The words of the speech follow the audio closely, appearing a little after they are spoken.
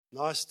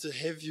Nice to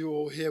have you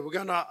all here. We're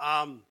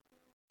gonna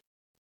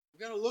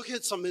look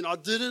at something I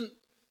didn't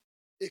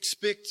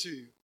expect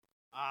to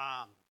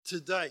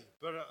today,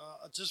 but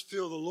I just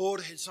feel the Lord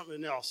had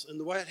something else. And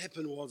the way it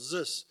happened was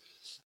this: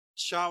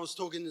 Shah was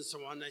talking to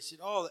someone. They said,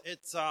 "Oh,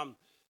 it's on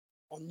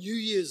New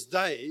Year's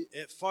Day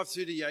at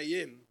 5:30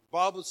 a.m.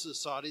 Bible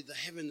Society. They're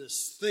having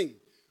this thing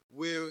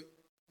where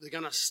they're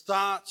gonna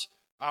start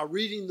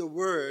reading the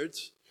Word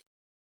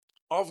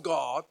of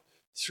God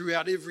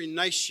throughout every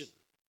nation."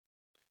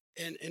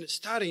 And it's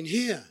starting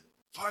here,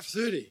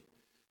 5:30.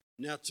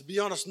 Now, to be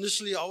honest,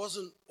 initially I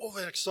wasn't all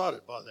that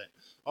excited by that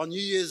on New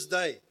Year's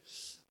Day.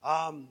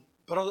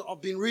 But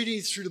I've been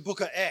reading through the book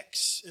of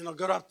Acts, and I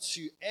got up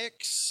to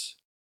Acts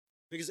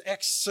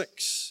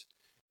 6.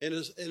 And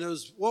it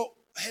was what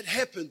had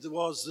happened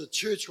was the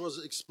church was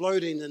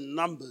exploding in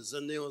numbers,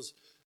 and there was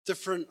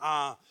different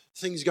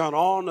things going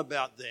on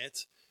about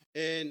that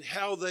and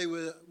how they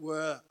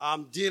were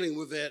dealing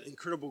with that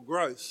incredible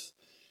growth.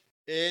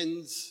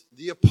 And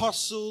the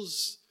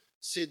apostles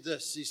said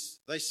this.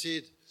 They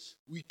said,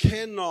 we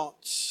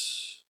cannot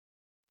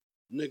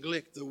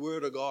neglect the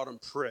word of God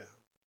and prayer.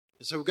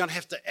 And so we're going to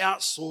have to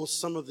outsource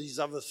some of these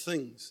other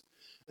things.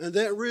 And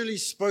that really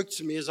spoke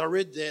to me as I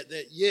read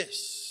that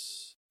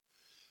yes,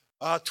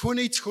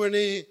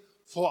 2020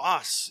 for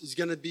us is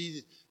going to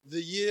be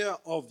the year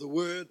of the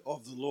word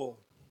of the Lord.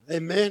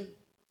 Amen.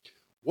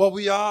 What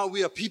we are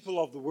people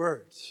of the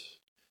word.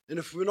 And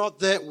if we're not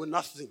that, we're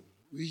nothing.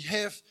 We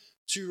have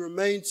to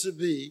remain to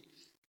be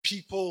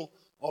people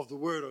of the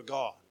Word of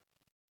God.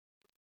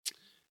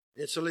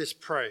 And so let's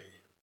pray.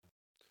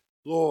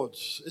 Lord,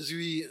 as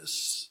we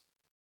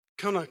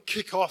kind of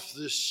kick off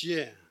this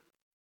year,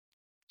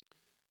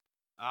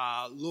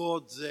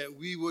 Lord, that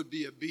we would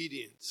be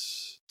obedient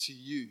to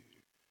you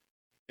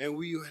and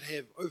we would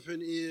have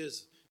open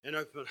ears and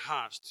open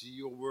hearts to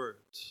your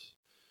word.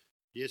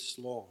 Yes,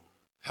 Lord.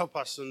 Help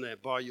us in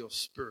that by your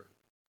Spirit.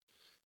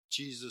 In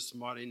Jesus'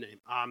 mighty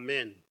name.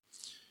 Amen.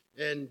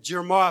 And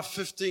Jeremiah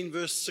 15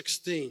 verse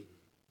 16.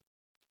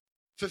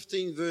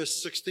 15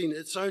 verse 16.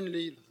 It's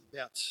only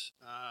about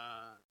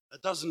a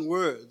dozen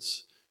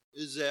words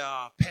is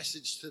our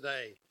passage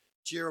today.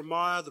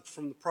 Jeremiah,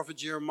 from the prophet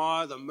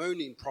Jeremiah, the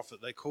moaning prophet,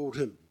 they called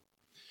him,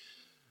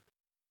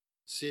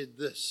 said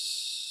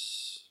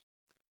this: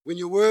 when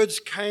your words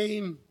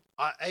came,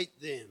 I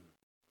ate them.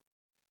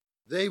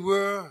 They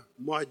were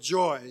my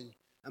joy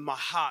and my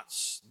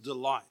heart's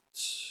delight.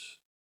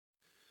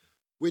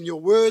 When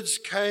your words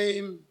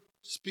came,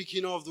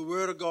 speaking of the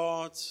word of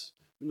God,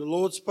 when the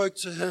Lord spoke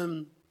to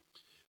him,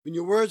 when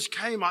your words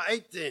came, I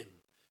ate them.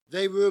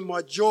 They were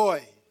my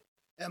joy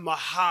and my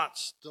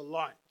heart's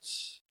delight.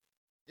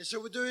 And so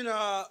we're doing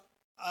a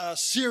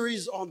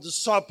series on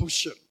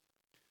discipleship,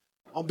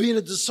 on being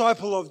a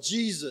disciple of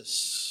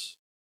Jesus.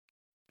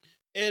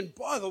 And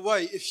by the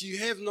way, if you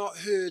have not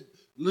heard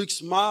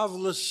Luke's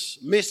marvelous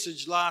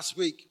message last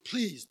week,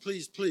 please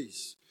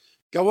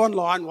go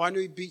online,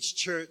 Wainui Beach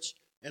Church,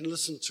 and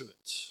listen to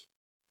it.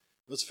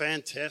 It was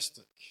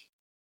fantastic.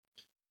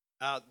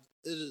 It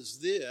is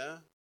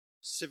their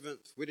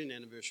 7th wedding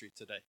anniversary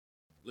today,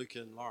 Luke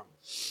and Lauren.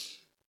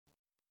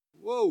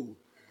 Whoa.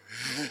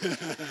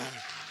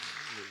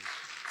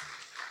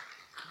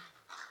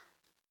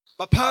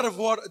 But part of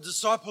what a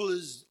disciple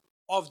is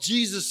of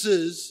Jesus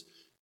is,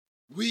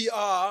 we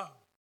are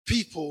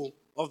people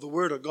of the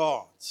Word of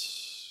God.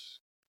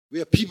 We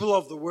are people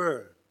of the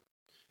Word.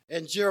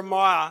 And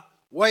Jeremiah,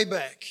 way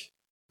back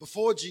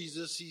before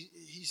Jesus,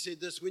 he said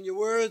this: when your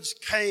words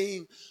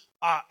came,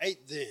 I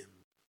ate them,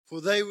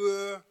 for they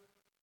were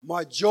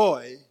my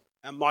joy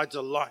and my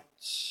delight.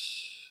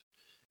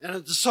 And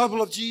a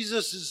disciple of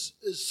Jesus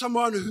is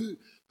someone who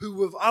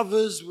with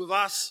others, with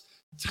us,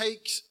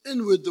 takes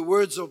inward the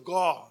words of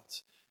God.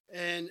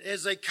 And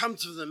as they come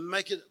to them,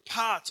 make it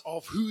part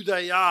of who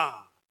they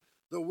are,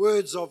 the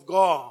words of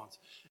God.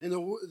 And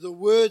the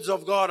words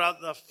of God are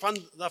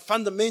the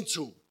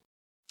fundamental,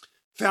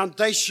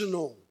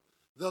 foundational,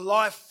 the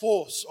life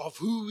force of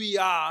who we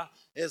are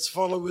as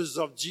followers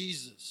of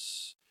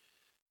Jesus.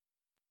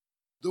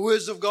 The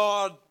words of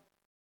God,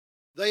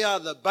 they are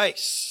the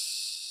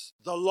base,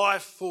 the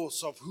life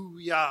force of who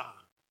we are,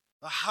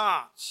 the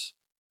heart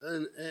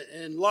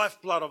and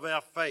lifeblood of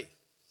our faith.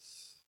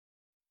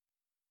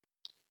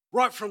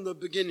 Right from the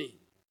beginning,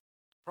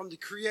 from the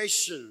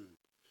creation,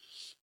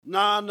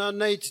 nā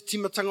nei te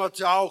timatanga o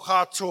te ao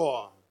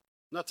katoa,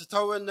 nā te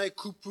taua nei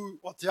kupu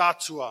o te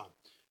atua.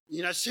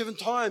 7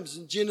 times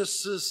in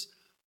Genesis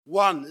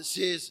 1 it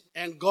says,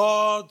 and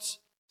God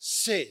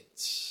said.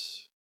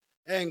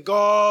 And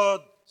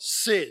God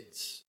said.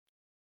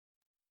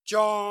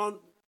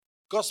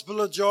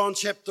 Gospel of John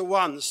chapter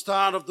 1, the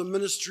start of the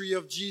ministry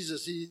of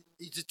Jesus. I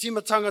te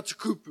timatanga te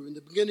kupu. In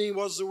the beginning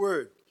was the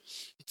Word.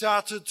 I te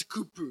atu te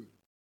kupu.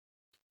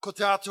 Ko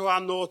te atu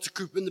anō te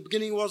kupu. In the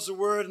beginning was the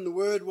Word, and the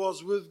Word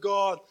was with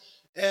God,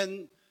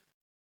 and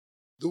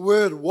the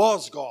Word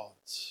was God.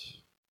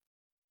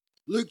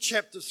 Luke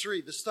chapter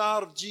 3, the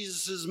start of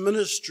Jesus'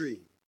 ministry.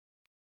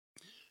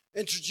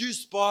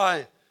 Introduced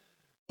by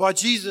by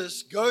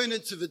Jesus going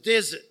into the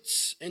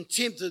desert and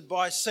tempted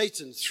by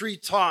Satan 3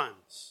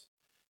 times.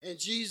 And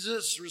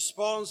Jesus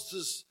responds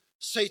to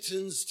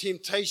Satan's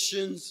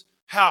temptations.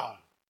 How?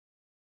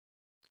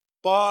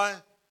 By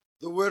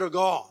the Word of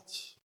God.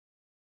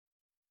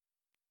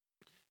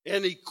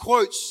 And he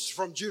quotes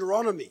from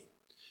Deuteronomy.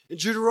 And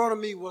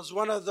Deuteronomy was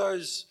one of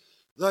those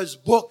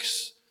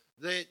books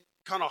that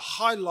kind of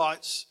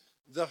highlights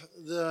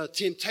the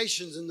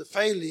temptations and the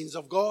failings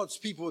of God's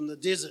people in the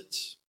desert.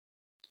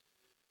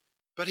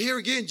 But here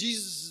again,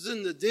 Jesus is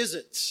in the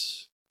desert,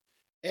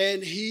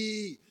 and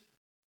he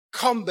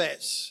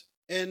combats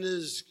and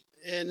is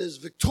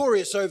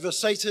victorious over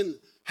Satan.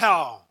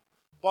 How?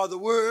 By the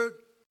Word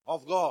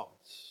of God.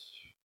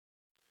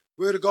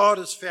 Word of God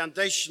is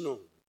foundational.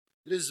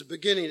 It is the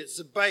beginning. It's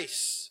the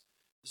base.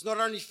 It's not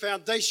only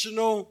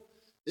foundational,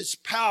 it's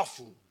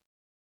powerful.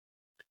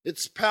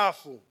 It's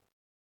powerful.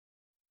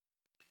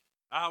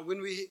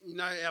 When we,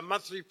 our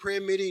monthly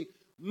prayer meeting,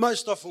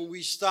 most often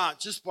we start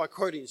just by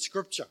quoting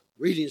Scripture,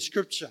 reading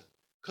Scripture,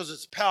 because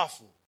it's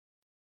powerful.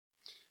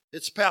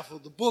 It's powerful.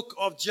 The book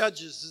of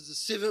Judges is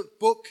the 7th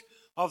book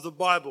of the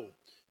Bible. In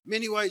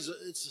many ways,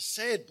 it's a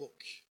sad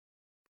book.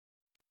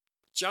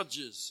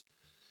 Judges.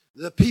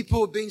 The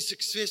people being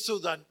successful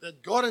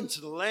that got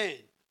into the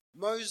land.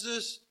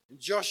 Moses and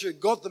Joshua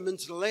got them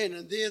into the land,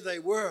 and there they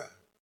were.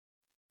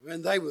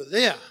 And they were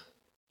there.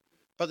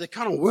 But they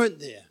kind of weren't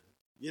there.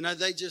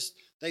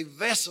 They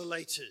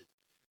vacillated.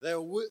 They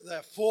were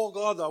for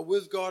God, they were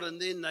with God, and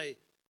then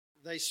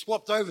they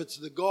swapped over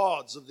to the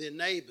gods of their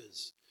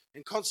neighbors.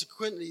 And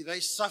consequently, they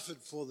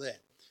suffered for that.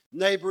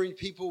 Neighboring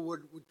people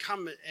would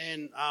come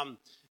and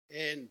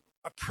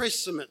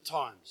oppress them at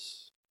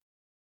times.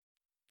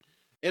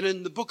 And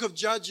in the book of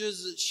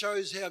Judges, it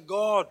shows how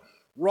God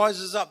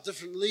rises up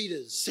different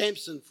leaders.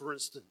 Samson, for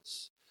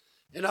instance,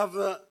 and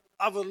other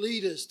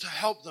leaders to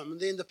help them. And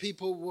then the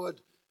people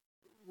would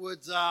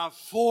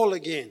fall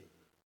again.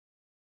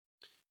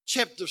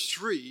 Chapter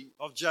 3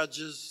 of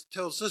Judges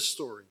tells this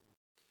story.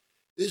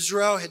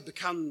 Israel had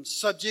become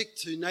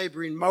subject to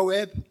neighboring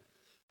Moab,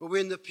 but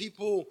when the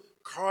people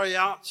cry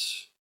out,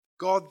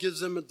 God gives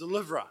them a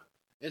deliverer,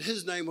 and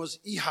his name was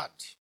Ehud.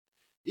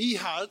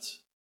 Ehud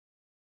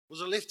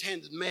was a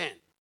left-handed man.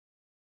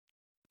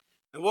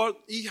 And what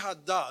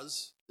Ehud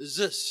does is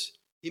this.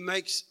 He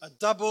makes a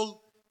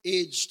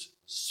double-edged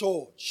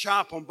sword,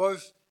 sharp on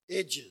both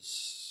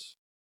edges.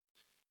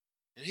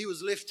 And he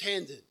was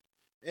left-handed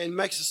and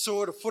makes a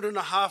sword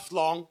 1.5 feet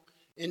long.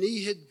 And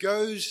Ehud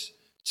goes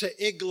to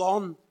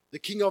Eglon, the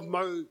king of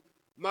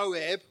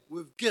Moab,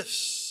 with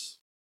gifts.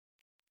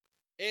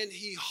 And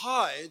he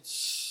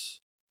hides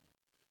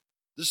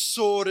the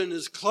sword in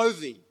his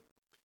clothing.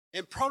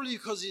 And probably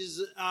because he's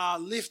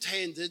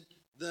left-handed,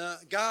 the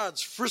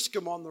guards frisk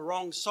him on the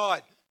wrong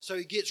side. So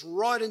he gets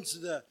right into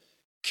the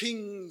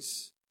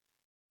king's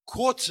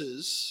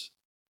quarters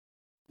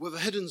with a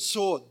hidden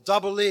sword,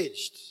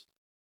 double-edged.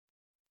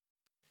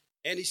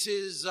 And he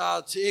says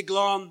to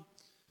Eglon,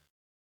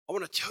 I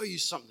want to tell you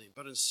something,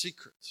 but in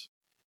secret.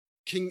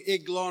 King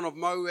Eglon of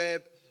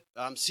Moab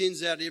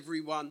sends out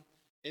everyone.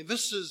 And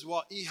this is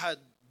what Ehud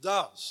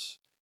does.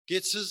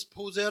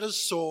 Pulls out his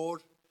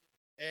sword,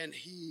 and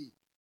he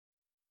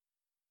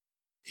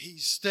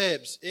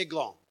stabs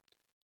Eglon.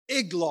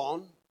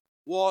 Eglon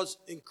was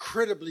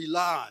incredibly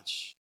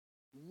large.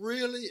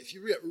 Really, if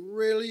you read it,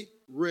 really,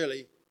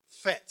 really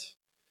fat.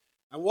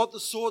 And what the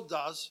sword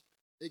does,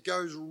 it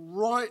goes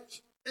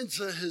right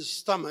into his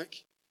stomach,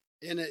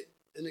 and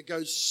it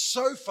goes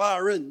so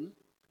far in,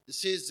 it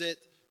says that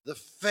the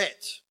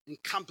fat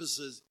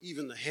encompasses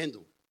even the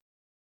handle.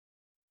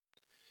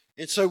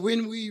 And so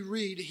when we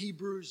read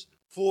Hebrews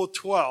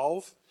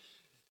 4:12,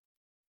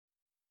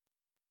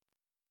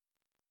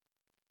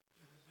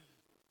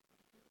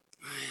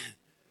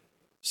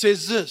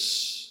 says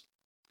this,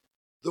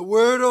 the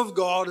word of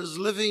God is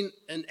living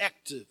and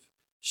active,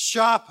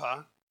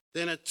 sharper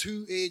than a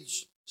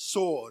two-edged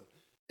sword.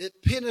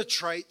 It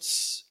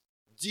penetrates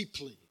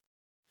deeply.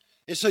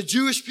 And so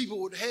Jewish people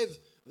would have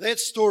that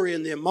story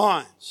in their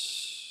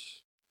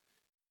minds.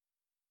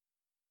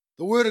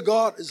 The word of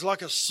God is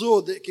like a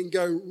sword that can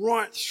go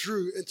right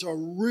through into a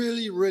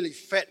really, really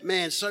fat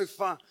man, so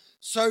far,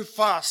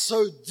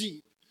 so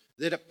deep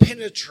that it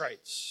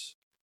penetrates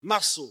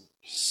muscle,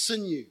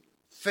 sinew,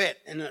 fat,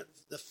 and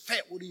the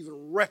fat would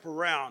even wrap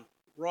around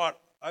right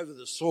over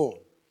the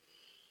sword.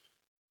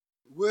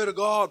 The word of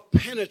God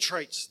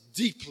penetrates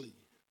deeply.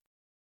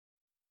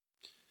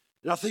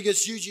 And I think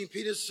it's Eugene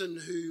Peterson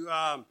who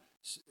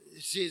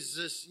says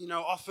this,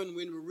 often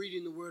when we're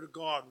reading the word of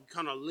God, we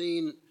kind of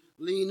lean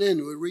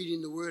in, we're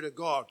reading the word of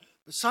God.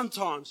 But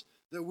sometimes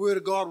the word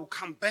of God will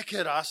come back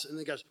at us and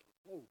it goes,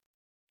 oh,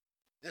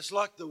 that's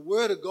like the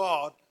word of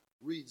God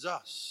reads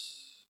us.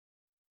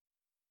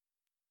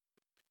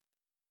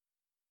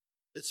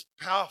 It's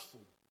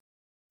powerful.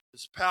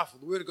 It's powerful.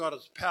 The word of God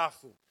is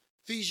powerful.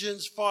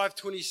 Ephesians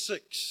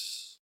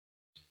 5:26.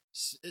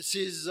 It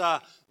says,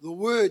 the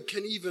word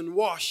can even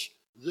wash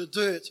the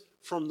dirt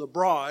from the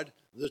bride,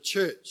 the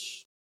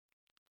church,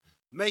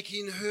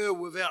 making her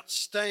without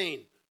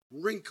stain,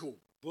 wrinkle,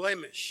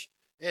 blemish,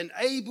 and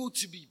able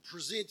to be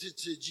presented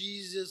to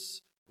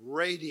Jesus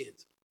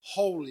radiant,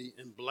 holy,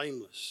 and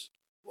blameless.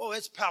 Well,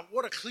 that's powerful.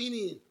 What a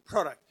cleaning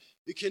product.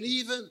 It can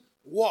even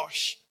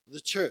wash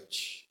the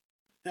church.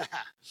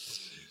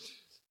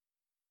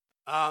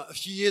 A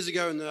few years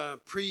ago in the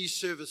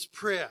pre-service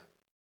prayer,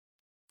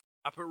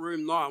 up at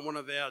room 9, one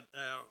of our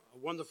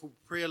wonderful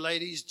prayer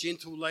ladies,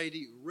 gentle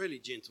lady, really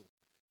gentle,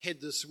 had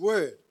this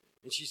word.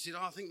 And she said,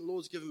 I think the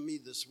Lord's given me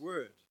this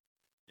word.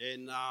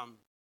 And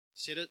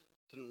said it,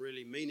 didn't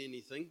really mean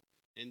anything.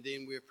 And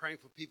then we were praying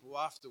for people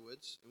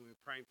afterwards, and we were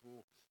praying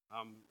for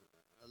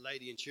a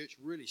lady in church,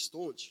 really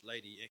staunch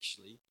lady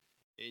actually.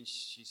 And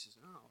she says,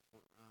 I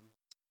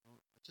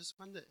just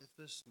wonder if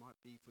this might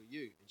be for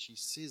you. And she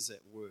says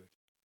that word,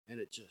 and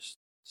it just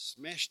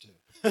smashed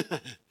her,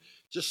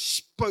 just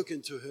spoke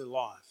into her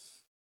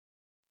life.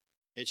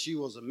 And she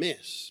was a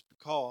mess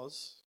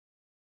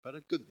but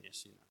a good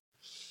mess,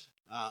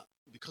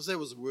 because that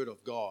was the word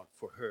of God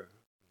for her.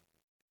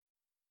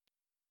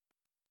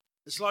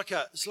 It's like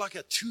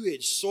a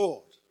two-edged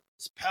sword.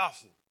 It's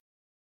powerful.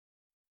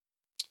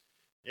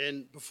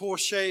 And before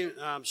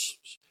Shara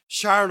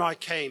and I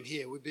came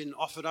here, we've been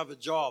offered other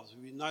jobs.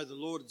 We know the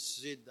Lord had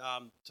said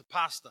to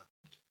pastor.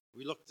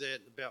 We looked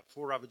at about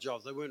 4 other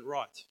jobs. They weren't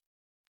right.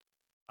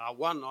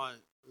 One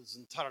was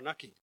in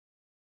Taranaki,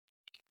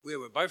 where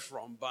we're both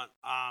from. But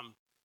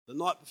the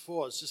night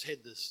before, I just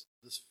had this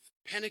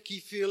panicky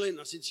feeling.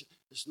 I said,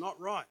 it's not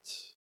right.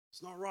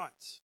 It's not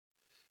right.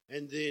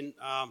 And then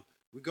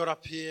we got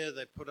up here.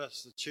 They put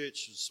us, the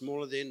church was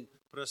smaller then,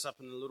 put us up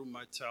in a little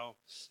motel.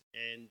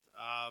 And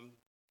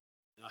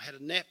I had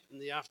a nap in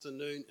the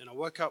afternoon, and I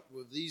woke up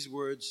with these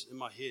words in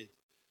my head.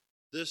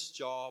 This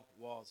job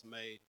was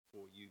made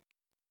for you.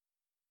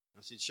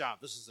 I said,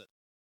 Sharp, this is it.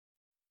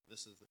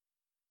 This is it.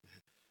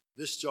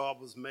 This job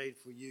was made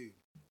for you.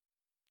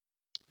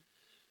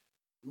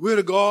 The Word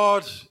of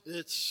God,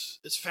 it's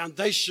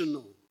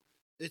foundational.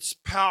 It's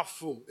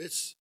powerful.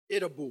 It's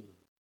edible.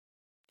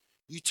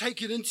 You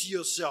take it into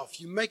yourself.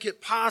 You make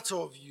it part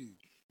of you.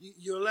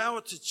 You allow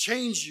it to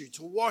change you,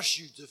 to wash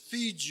you, to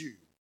feed you,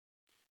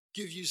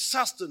 give you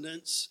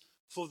sustenance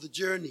for the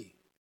journey.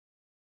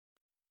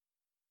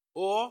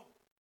 Or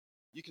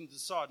you can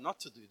decide not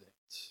to do that.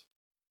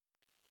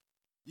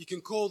 You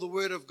can call the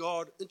Word of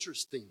God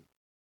interesting,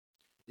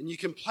 and you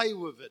can play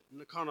with it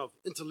in a kind of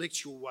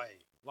intellectual way,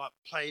 like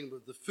playing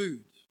with the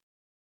food.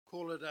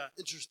 Call it an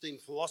interesting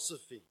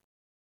philosophy.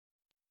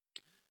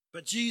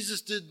 But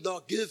Jesus did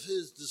not give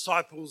his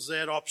disciples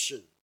that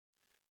option.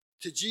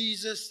 To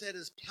Jesus, that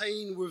is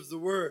playing with the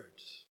Word.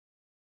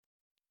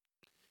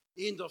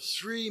 End of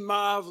 3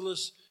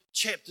 marvelous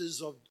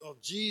chapters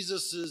of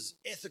Jesus'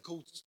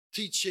 ethical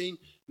teaching,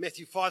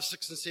 Matthew 5,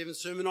 6, and 7,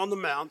 Sermon on the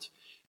Mount.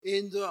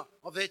 End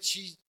of that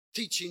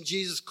teaching,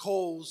 Jesus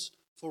calls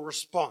for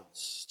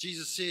response.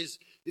 Jesus says,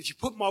 if you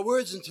put my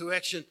words into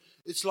action,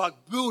 it's like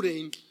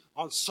building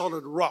on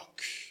solid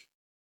rock.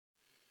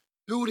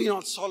 Building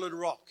on solid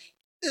rock.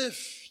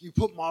 If you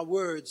put my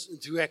words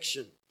into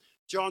action.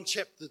 John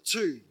chapter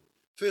 2,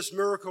 first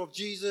miracle of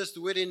Jesus,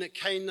 the wedding at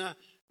Cana.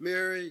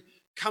 Mary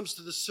comes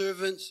to the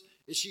servants,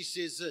 and she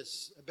says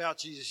this about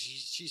Jesus.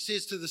 She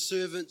says to the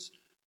servants,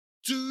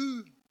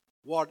 do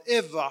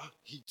whatever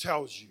he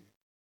tells you.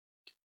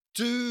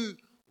 Do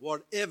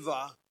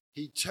whatever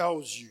he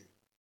tells you.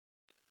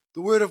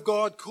 The Word of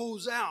God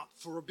calls out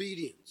for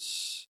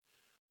obedience.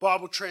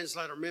 Bible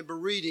translator, I remember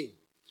reading,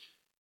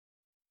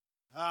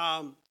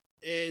 and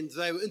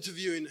they were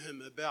interviewing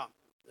him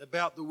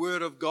about the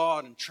Word of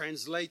God and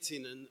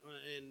translating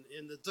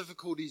and the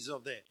difficulties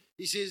of that.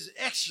 He says,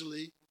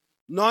 actually,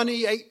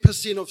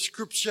 98% of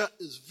Scripture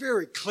is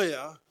very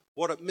clear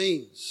what it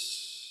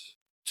means.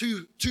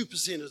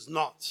 2% is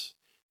not.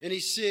 And he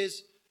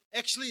says,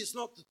 actually, it's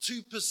not the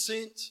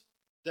 2%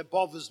 that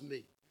bothers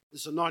me.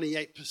 It's the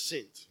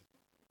 98%.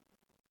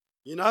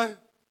 You know,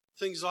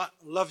 things like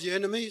love your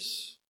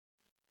enemies.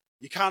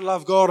 You can't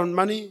love God and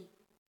money.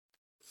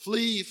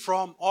 Flee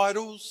from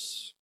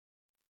idols.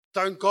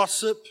 Don't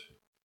gossip.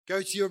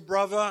 Go to your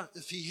brother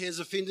if he has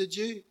offended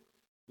you.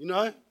 You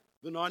know,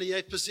 the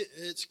 98%,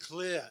 it's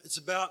clear. It's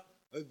about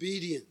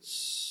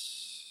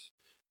obedience.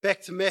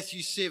 Back to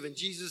Matthew 7,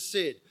 Jesus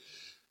said,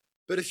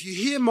 but if you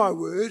hear my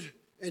word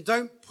and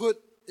don't put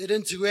it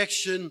into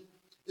action,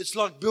 it's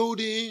like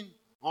building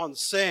on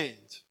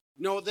sand.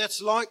 You know what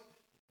that's like?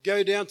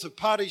 Go down to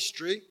Party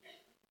Street,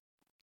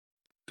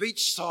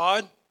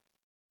 beachside,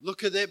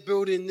 look at that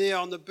building there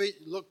on the beach,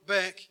 look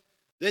back.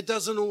 That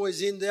doesn't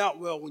always end out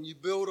well when you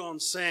build on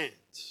sand.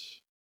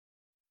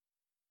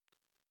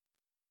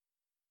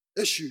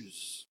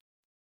 Issues.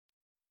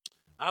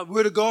 Our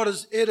Word of God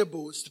is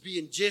edible. It's to be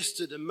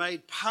ingested and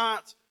made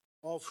part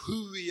of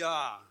who we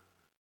are.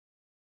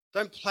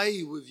 Don't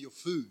play with your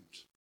food.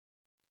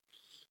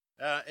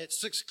 At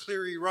 6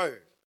 Cleary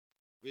Road,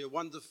 we are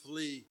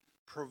wonderfully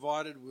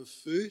provided with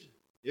food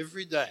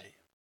every day.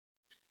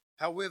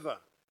 However,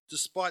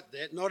 despite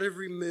that, not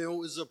every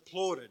meal is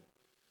applauded.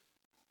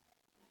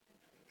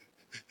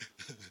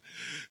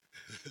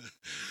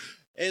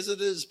 As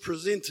it is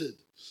presented.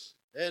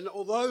 And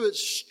although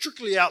it's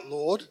strictly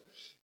outlawed,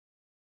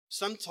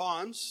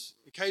 sometimes,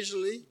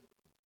 occasionally,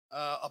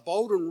 a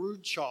bold and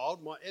rude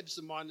child might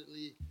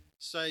absentmindedly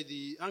say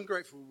the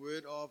ungrateful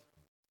word of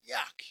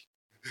yuck.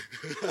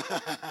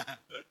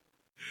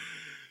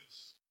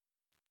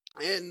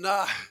 And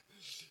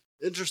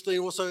interesting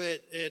also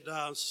at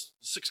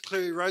 6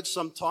 Cleary Road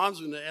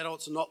sometimes when the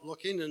adults are not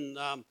looking, and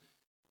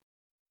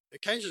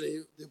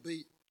occasionally there'll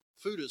be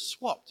food is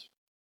swapped.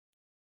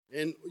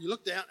 And you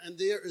look down and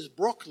there is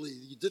broccoli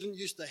you didn't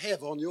used to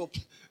have on your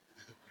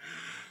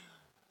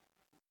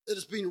it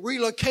has been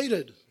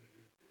relocated.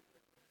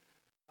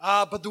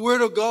 But the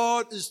word of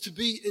God is to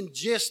be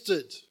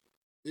ingested,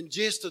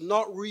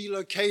 not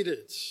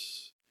relocated.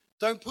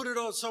 Don't put it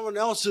on someone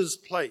else's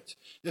plate.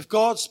 If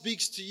God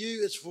speaks to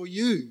you, it's for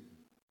you.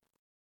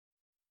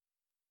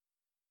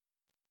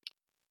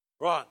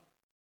 Right.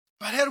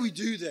 But how do we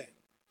do that?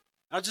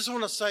 I just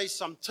want to say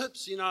some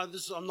tips.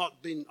 I'm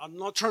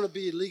not trying to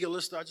be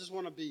legalistic. I just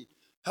want to be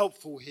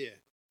helpful here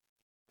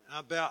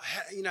about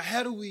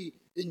how do we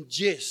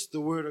ingest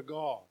the Word of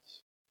God.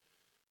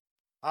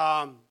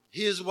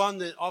 Here's one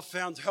that I've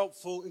found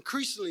helpful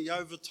increasingly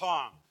over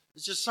time.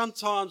 It's just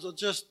sometimes I'll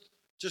just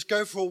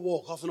go for a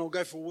walk. Often I'll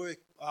go for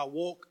a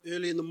walk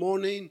early in the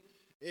morning,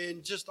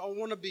 and I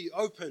want to be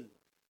open.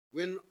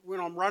 When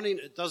I'm running,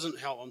 it doesn't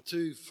help. I'm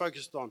too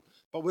focused on.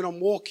 But when I'm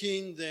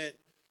walking, that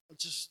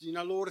just,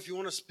 Lord, if you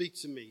want to speak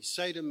to me,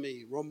 say to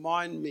me,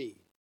 remind me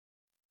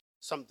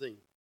something.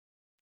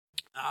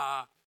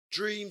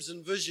 Dreams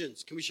and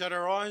visions. Can we shut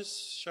our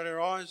eyes? Shut our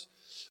eyes.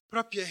 Put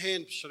up your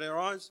hand. Shut our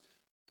eyes.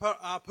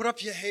 Put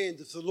up your hand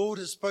if the Lord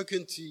has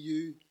spoken to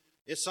you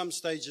at some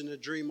stage in a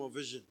dream or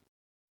vision.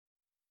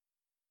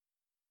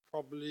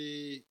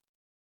 Probably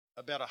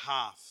about a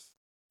half.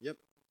 Yep.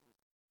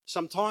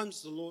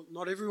 Sometimes the Lord,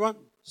 not everyone,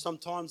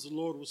 sometimes the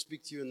Lord will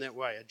speak to you in that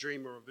way, a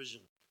dream or a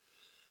vision.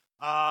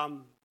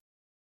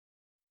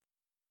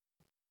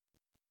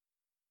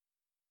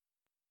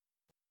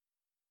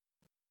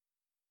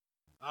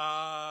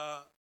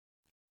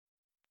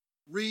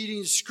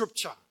 Reading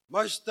scripture.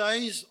 Most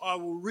days I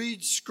will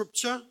read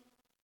scripture.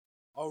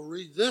 I'll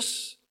read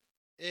this,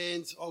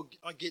 and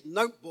I get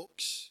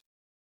notebooks.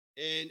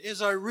 And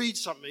as I read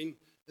something,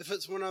 if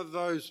it's one of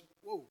those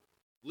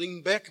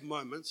lean back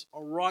moments,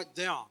 I'll write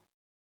down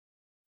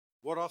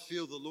what I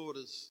feel the Lord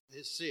has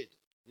said.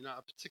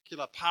 A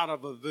particular part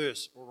of a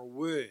verse or a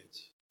word.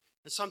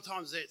 And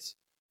sometimes if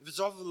it's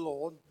of the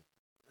Lord,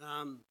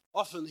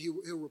 often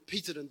he'll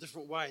repeat it in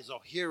different ways.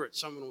 I'll hear it.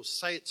 Someone will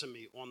say it to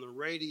me on the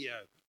radio,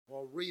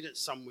 or I'll read it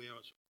somewhere.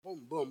 It's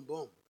boom, boom,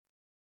 boom.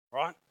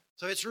 Right?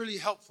 So it's really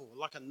helpful.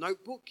 Like a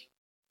notebook.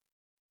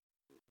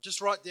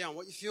 Just write down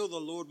what you feel the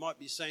Lord might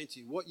be saying to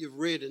you, what you've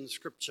read in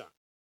Scripture.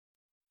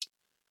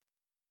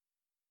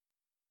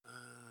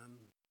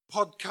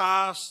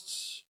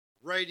 Podcasts,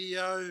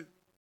 radio,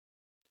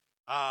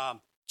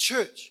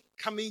 church,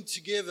 coming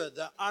together,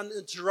 the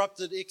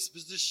uninterrupted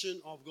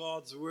exposition of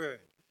God's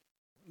Word.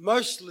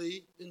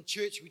 Mostly in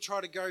church we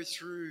try to go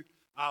through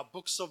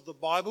books of the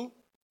Bible,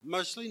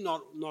 mostly,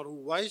 not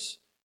always,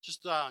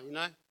 just a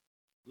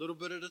little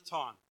bit at a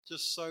time,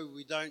 just so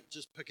we don't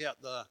just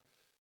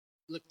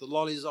lick the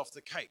lollies off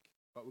the cake,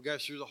 but we go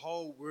through the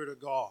whole Word of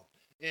God.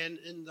 And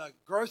in the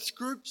growth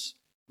groups,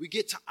 we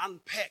get to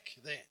unpack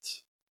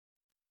that.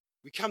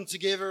 We come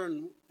together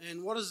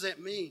and what does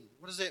that mean?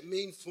 What does that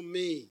mean for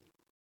me?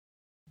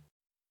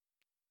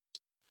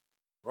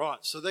 Right,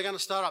 so they're going to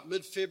start up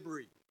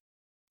mid-February.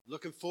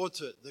 Looking forward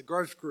to it, the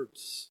growth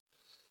groups.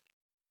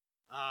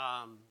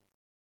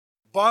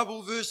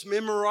 Bible verse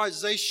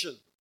memorization.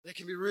 That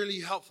can be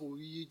really helpful.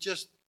 You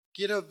just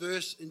get a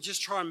verse and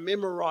just try and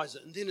memorize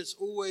it, and then it's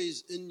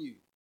always in you.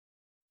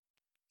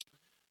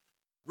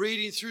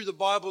 Reading through the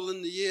Bible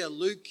in the year.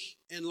 Luke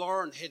and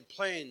Lauren had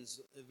plans.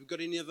 Have we got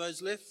any of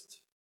those left?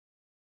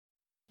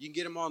 You can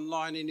get them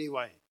online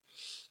anyway.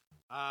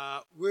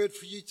 Word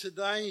for you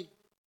today.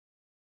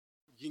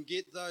 You can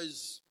get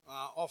those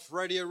off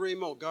Radio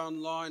Rema or go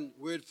online.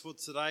 Word for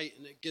today,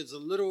 and it gives a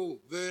little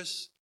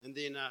verse and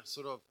then a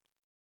sort of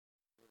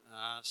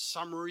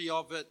summary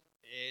of it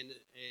and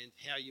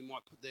how you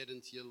might put that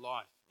into your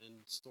life and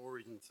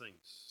stories and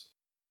things.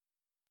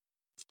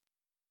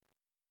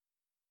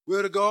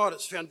 Word of God,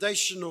 it's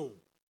foundational,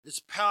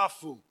 it's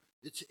powerful,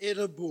 it's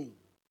edible.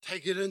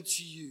 Take it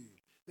into you.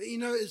 But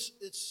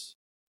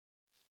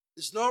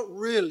it's not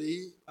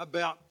really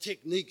about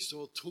techniques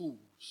or tools.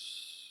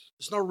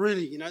 It's not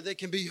really, they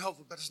can be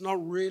helpful, but it's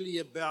not really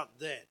about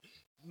that.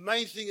 The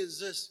main thing is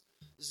this,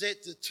 is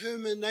that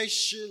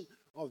determination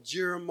of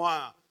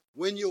Jeremiah.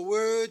 When your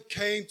word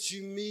came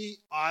to me,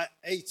 I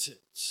ate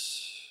it.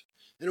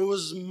 And it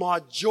was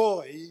my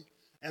joy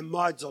and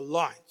my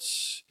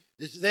delight.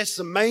 That's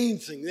the main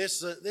thing.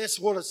 That's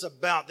what it's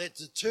about, that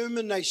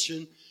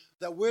determination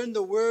that when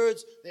the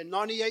words, that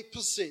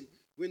 98%,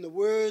 when the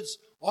words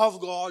of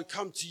God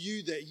come to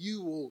you, that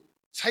you will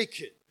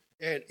take it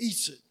and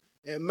eat it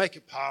and make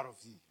it part of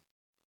you.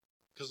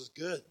 Because it's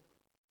good.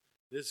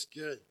 It's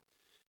good.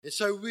 And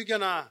so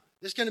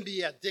that's going to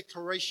be our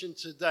declaration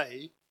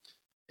today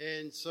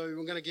And so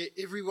we're going to get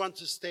everyone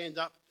to stand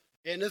up.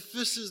 And if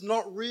this is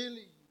not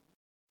really,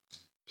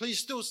 please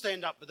still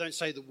stand up, but don't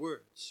say the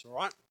words, all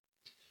right?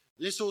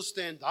 Let's all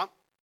stand up.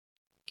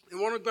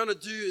 And what I'm going to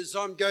do is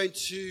I'm going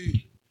to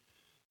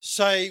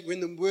say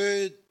when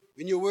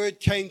your word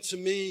came to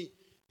me,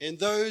 and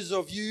those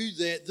of you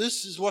that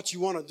this is what you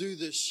want to do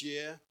this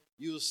year,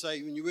 you will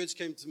say, when your words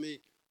came to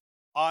me,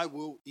 I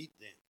will eat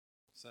them.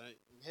 So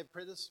we have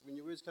practice. When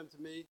your words come to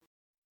me,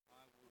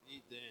 I will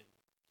eat them.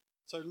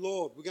 So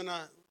Lord, we're going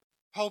to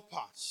help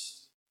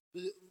us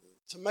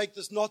to make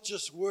this not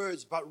just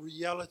words, but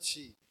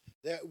reality.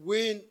 That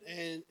when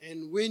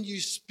you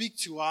speak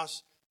to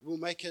us, we'll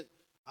make it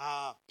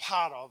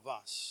part of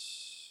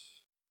us.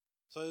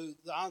 So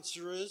the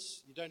answer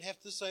is, you don't have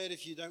to say it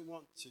if you don't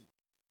want to,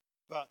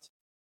 but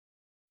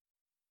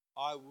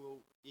I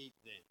will eat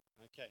them.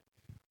 Okay.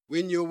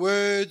 When your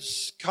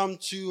words come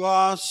to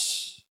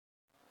us,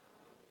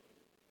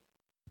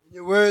 when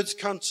your words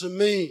come to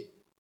me,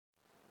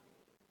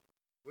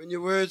 when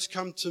your words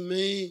come to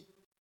me,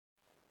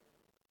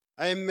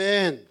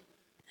 amen.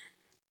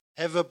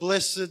 Have a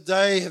blessed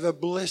day, have a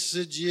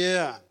blessed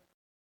year.